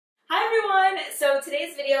so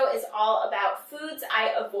today's video is all about foods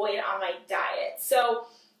I avoid on my diet. So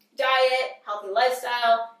diet, healthy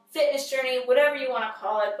lifestyle, fitness journey, whatever you want to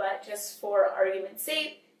call it, but just for argument's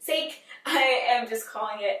sake, I am just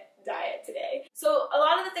calling it diet today. So a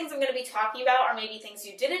lot of the things I'm going to be talking about are maybe things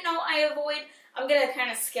you didn't know I avoid. I'm going to kind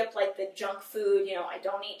of skip like the junk food, I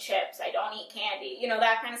don't eat chips, I don't eat candy,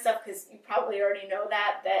 that kind of stuff, because you probably already know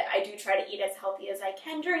that I do try to eat as healthy as I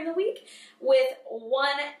can during the week, with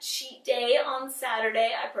one cheat day on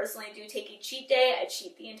Saturday. I personally do take a cheat day. I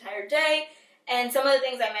cheat the entire day, and some of the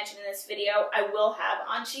things I mentioned in this video I will have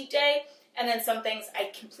on cheat day, and then some things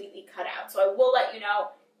I completely cut out. So I will let you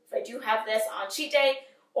know if I do have this on cheat day,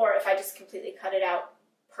 or if I just completely cut it out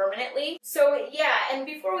permanently. So yeah, and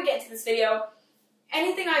before we get into this video,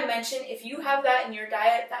 anything I mention, if you have that in your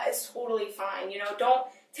diet, that is totally fine. Don't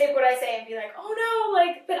take what I say and be like, oh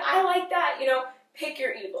no, but I like that. Pick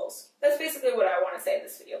your evils. That's basically what I want to say in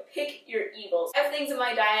this video. Pick your evils. I have things in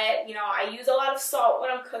my diet, I use a lot of salt when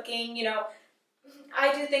I'm cooking,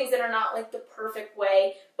 I do things that are not like the perfect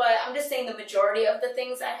way, but I'm just saying the majority of the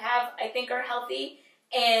things I have I think are healthy,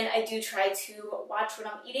 and I do try to watch what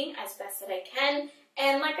I'm eating as best that I can.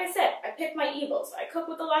 And like I said, I pick my evils. I cook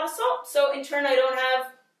with a lot of salt, so in turn I don't have,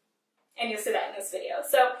 and you'll see that in this video.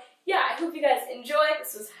 So yeah, I hope you guys enjoy.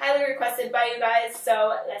 This was highly requested by you guys,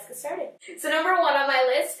 so let's get started. So number one on my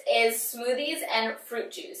list is smoothies and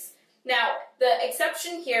fruit juice. Now, the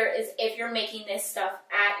exception here is if you're making this stuff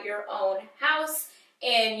at your own house,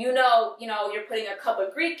 and you're putting a cup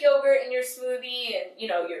of Greek yogurt in your smoothie, and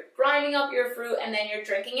you're grinding up your fruit and then you're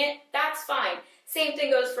drinking it, that's fine. Same thing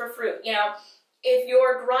goes for fruit, If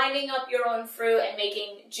you're grinding up your own fruit and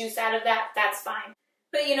making juice out of that, that's fine.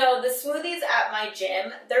 But the smoothies at my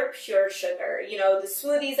gym, they're pure sugar. The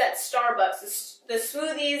smoothies at Starbucks, the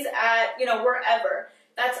smoothies at, wherever,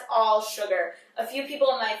 that's all sugar. A few people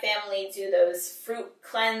in my family do those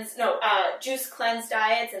juice cleanse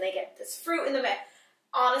diets, and they get this fruit in the mix.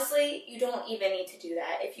 Honestly, you don't even need to do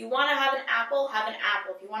that. If you want to have an apple, have an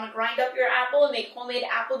apple. If you want to grind up your apple and make homemade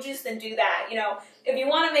apple juice, then do that. If you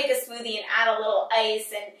want to make a smoothie and add a little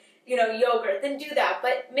ice and, yogurt, then do that.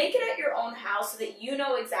 But make it at your own house so that you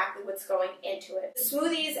know exactly what's going into it. The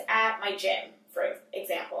smoothies at my gym, for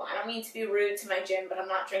example. I don't mean to be rude to my gym, but I'm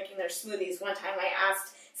not drinking their smoothies. One time I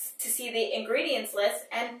asked to see the ingredients list,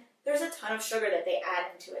 and there's a ton of sugar that they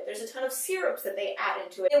add into it. There's a ton of syrups that they add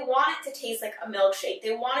into it. They want it to taste like a milkshake.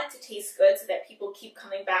 They want it to taste good so that people keep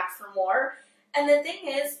coming back for more. And the thing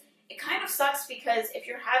is, it kind of sucks because if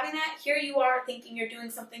you're having that, here you are thinking you're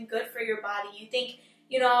doing something good for your body. You think,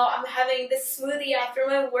 I'm having this smoothie after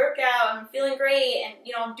my workout, and I'm feeling great, and,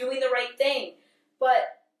 I'm doing the right thing.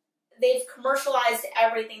 But they've commercialized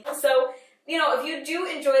everything. So, if you do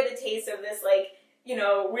enjoy the taste of this,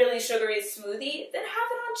 really sugary smoothie, then have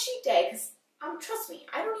it on cheat day, because trust me,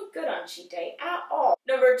 I don't eat good on cheat day at all.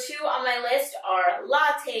 Number two on my list are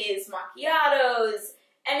lattes, macchiatos,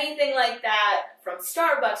 anything like that from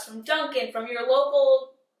Starbucks, from Dunkin', from your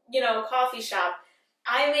local, coffee shop.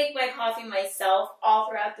 I make my coffee myself all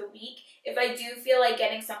throughout the week. If I do feel like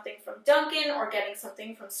getting something from Dunkin' or getting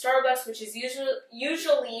something from Starbucks, which is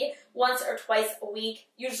usually once or twice a week,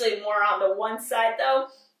 usually more on the one side though,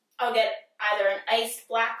 I'll get either an iced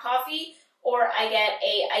black coffee or I get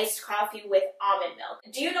a iced coffee with almond milk.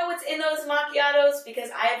 Do you know what's in those macchiatos? Because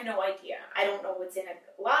I have no idea. I don't know what's in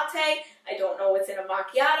a latte. I don't know what's in a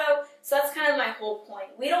macchiato. So that's kind of my whole point.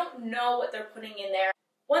 We don't know what they're putting in there.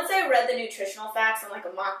 Once I read the nutritional facts on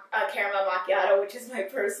a caramel macchiato, which is my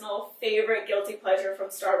personal favorite guilty pleasure from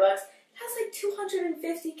Starbucks, it has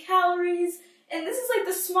 250 calories, and this is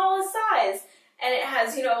the smallest size. And it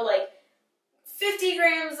has, 50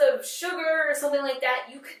 grams of sugar or something like that.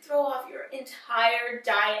 You could throw off your entire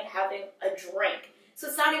diet having a drink. So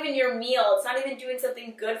it's not even your meal. It's not even doing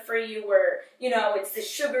something good for you where, it's the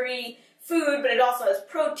sugary food, but it also has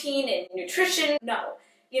protein and nutrition. No.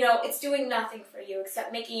 It's doing nothing for you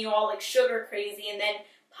except making you all sugar crazy, and then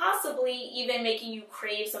possibly even making you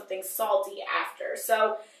crave something salty after.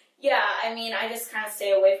 So yeah, I just kind of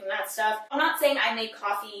stay away from that stuff. I'm not saying I make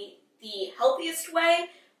coffee the healthiest way.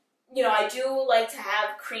 I do like to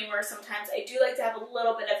have creamer sometimes. I do like to have a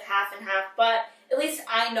little bit of half and half, but at least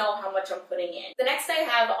I know how much I'm putting in. The next I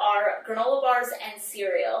have are granola bars and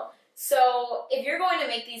cereal. So if you're going to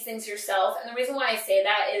make these things yourself, and the reason why I say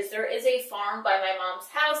that is there is a farm by my mom's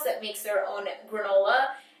house that makes their own granola,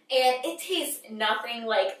 and it tastes nothing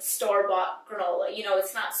like store-bought granola.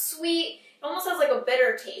 It's not sweet. It almost has a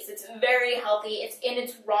bitter taste. It's very healthy. It's in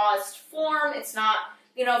its rawest form. It's not,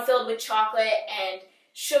 filled with chocolate and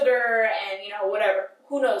sugar and, whatever.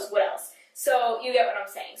 Who knows what else. So you get what I'm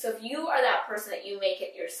saying. So if you are that person that you make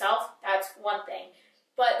it yourself, that's one thing.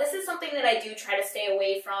 But this is something that I do try to stay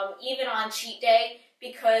away from, even on cheat day,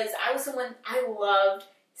 because I was someone, I loved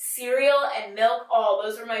cereal and milk. Oh,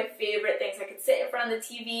 those were my favorite things. I could sit in front of the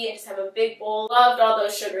TV and just have a big bowl. Loved all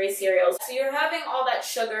those sugary cereals. So you're having all that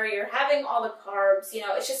sugar, you're having all the carbs, you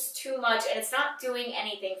know, it's just too much and it's not doing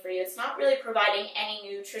anything for you. It's not really providing any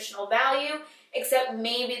nutritional value except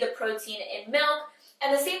maybe the protein in milk.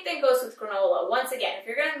 And the same thing goes with granola. Once again, if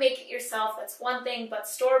you're going to make it yourself, that's one thing, but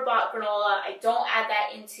store-bought granola, I don't add that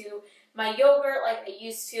into my yogurt like I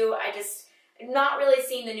used to. I'm not really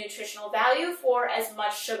seeing the nutritional value for as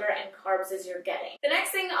much sugar and carbs as you're getting. The next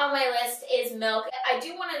thing on my list is milk. I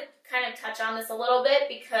do want to kind of touch on this a little bit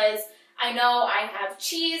because I know I have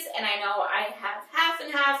cheese and I know I have half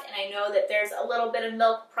and half, and I know that there's a little bit of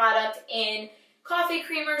milk product in coffee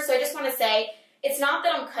creamers. So I just want to say, it's not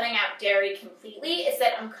that I'm cutting out dairy completely, it's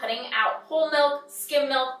that I'm cutting out whole milk, skim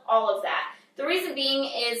milk, all of that. The reason being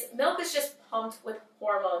is milk is just pumped with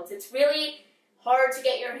hormones. It's really hard to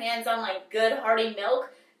get your hands on like good hearty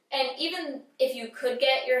milk, and even if you could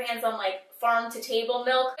get your hands on like farm to table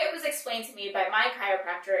milk, it was explained to me by my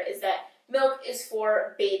chiropractor is that milk is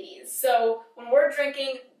for babies. So when we're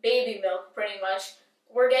drinking baby milk pretty much,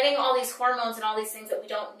 we're getting all these hormones and all these things that we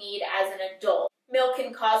don't need as an adult. Milk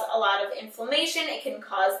can cause a lot of inflammation, it can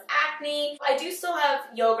cause acne. I do still have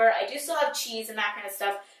yogurt, I do still have cheese and that kind of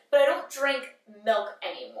stuff, but I don't drink milk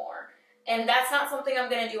anymore. And that's not something I'm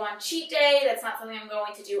going to do on cheat day, that's not something I'm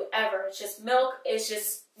going to do ever. It's just milk is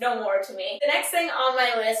just no more to me. The next thing on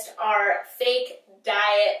my list are fake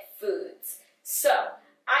diet foods. So,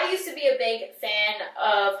 I used to be a big fan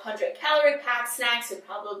of 100-calorie packed snacks. You'll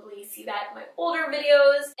probably see that in my older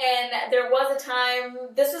videos. And there was a time,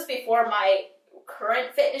 this was before my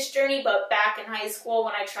current fitness journey, but back in high school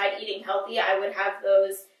when I tried eating healthy, I would have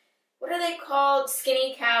those, what are they called?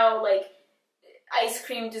 Skinny cow, like ice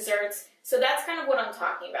cream desserts. So that's kind of what I'm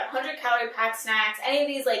talking about. 100-calorie packed snacks, any of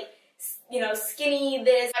these like, you know, skinny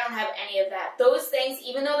this, I don't have any of that. Those things,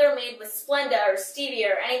 even though they're made with Splenda or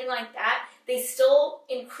stevia or anything like that, they still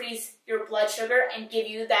increase your blood sugar and give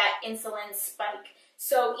you that insulin spike.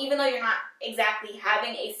 So even though you're not exactly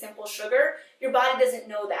having a simple sugar, your body doesn't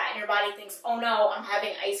know that, and your body thinks, oh no, I'm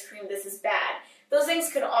having ice cream, this is bad. Those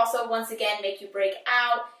things could also, once again, make you break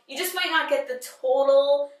out. You just might not get the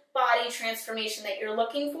total body transformation that you're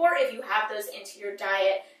looking for if you have those into your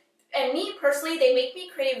diet. And me, personally, they make me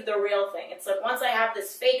crave the real thing. It's like, once I have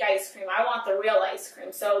this fake ice cream, I want the real ice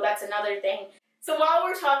cream. So that's another thing. So while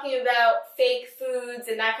we're talking about fake foods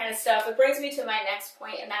and that kind of stuff, it brings me to my next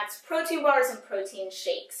point, and that's protein bars and protein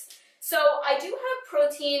shakes. So I do have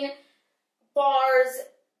protein bars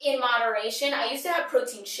in moderation. I used to have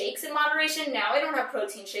protein shakes in moderation. Now I don't have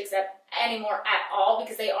protein shakes anymore at all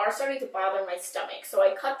because they are starting to bother my stomach. So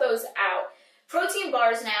I cut those out. Protein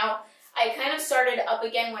bars now, I kind of started up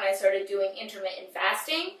again when I started doing intermittent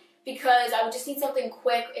fasting, because I would just need something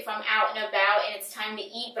quick if I'm out and about and it's time to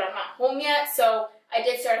eat but I'm not home yet. So I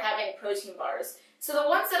did start having protein bars. So the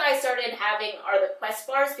ones that I started having are the Quest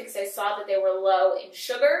bars because I saw that they were low in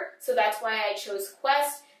sugar. So that's why I chose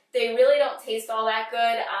Quest. They really don't taste all that good.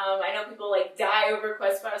 I know people like die over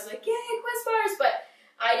Quest bars, like, yay, Quest bars, but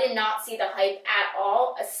I did not see the hype at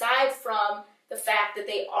all, aside from the fact that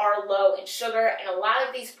they are low in sugar, and a lot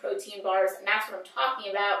of these protein bars, and that's what I'm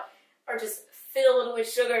talking about, are just filled with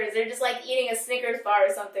sugars. They're just like eating a Snickers bar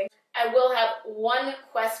or something. I will have one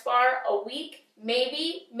Quest bar a week,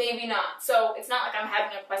 maybe, maybe not. So it's not like I'm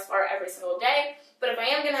having a Quest bar every single day, but if I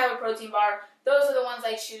am going to have a protein bar, those are the ones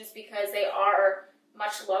I choose because they are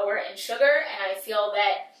much lower in sugar, and I feel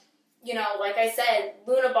that, you know, like I said,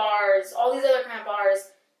 Luna bars, all these other kind of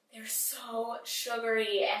bars, they're so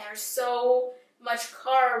sugary and there's so much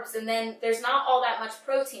carbs, and then there's not all that much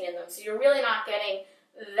protein in them, so you're really not getting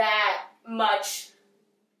that much,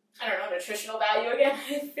 I don't know, nutritional value again.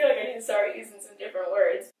 I feel like I need to start using some different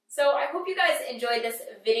words. So I hope you guys enjoyed this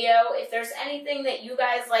video. If there's anything that you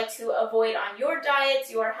guys like to avoid on your diets,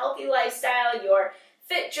 your healthy lifestyle, your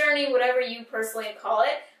fit journey, whatever you personally call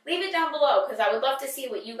it, leave it down below because I would love to see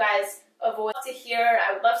what you guys avoid to hear.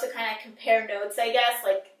 I would love to kind of compare notes, I guess,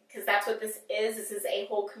 like, because that's what this is. This is a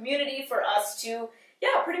whole community for us to,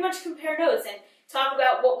 yeah, pretty much compare notes and talk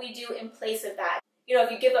about what we do in place of that. You know,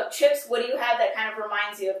 if you give up chips, what do you have that kind of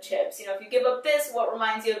reminds you of chips? You know, if you give up this, what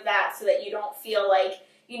reminds you of that, so that you don't feel like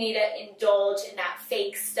you need to indulge in that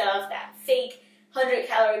fake stuff, that fake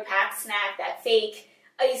 100-calorie packed snack, that fake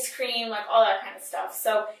ice cream, like all that kind of stuff.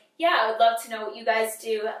 So yeah, I would love to know what you guys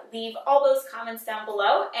do. Leave all those comments down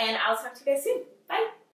below, and I'll talk to you guys soon. Bye!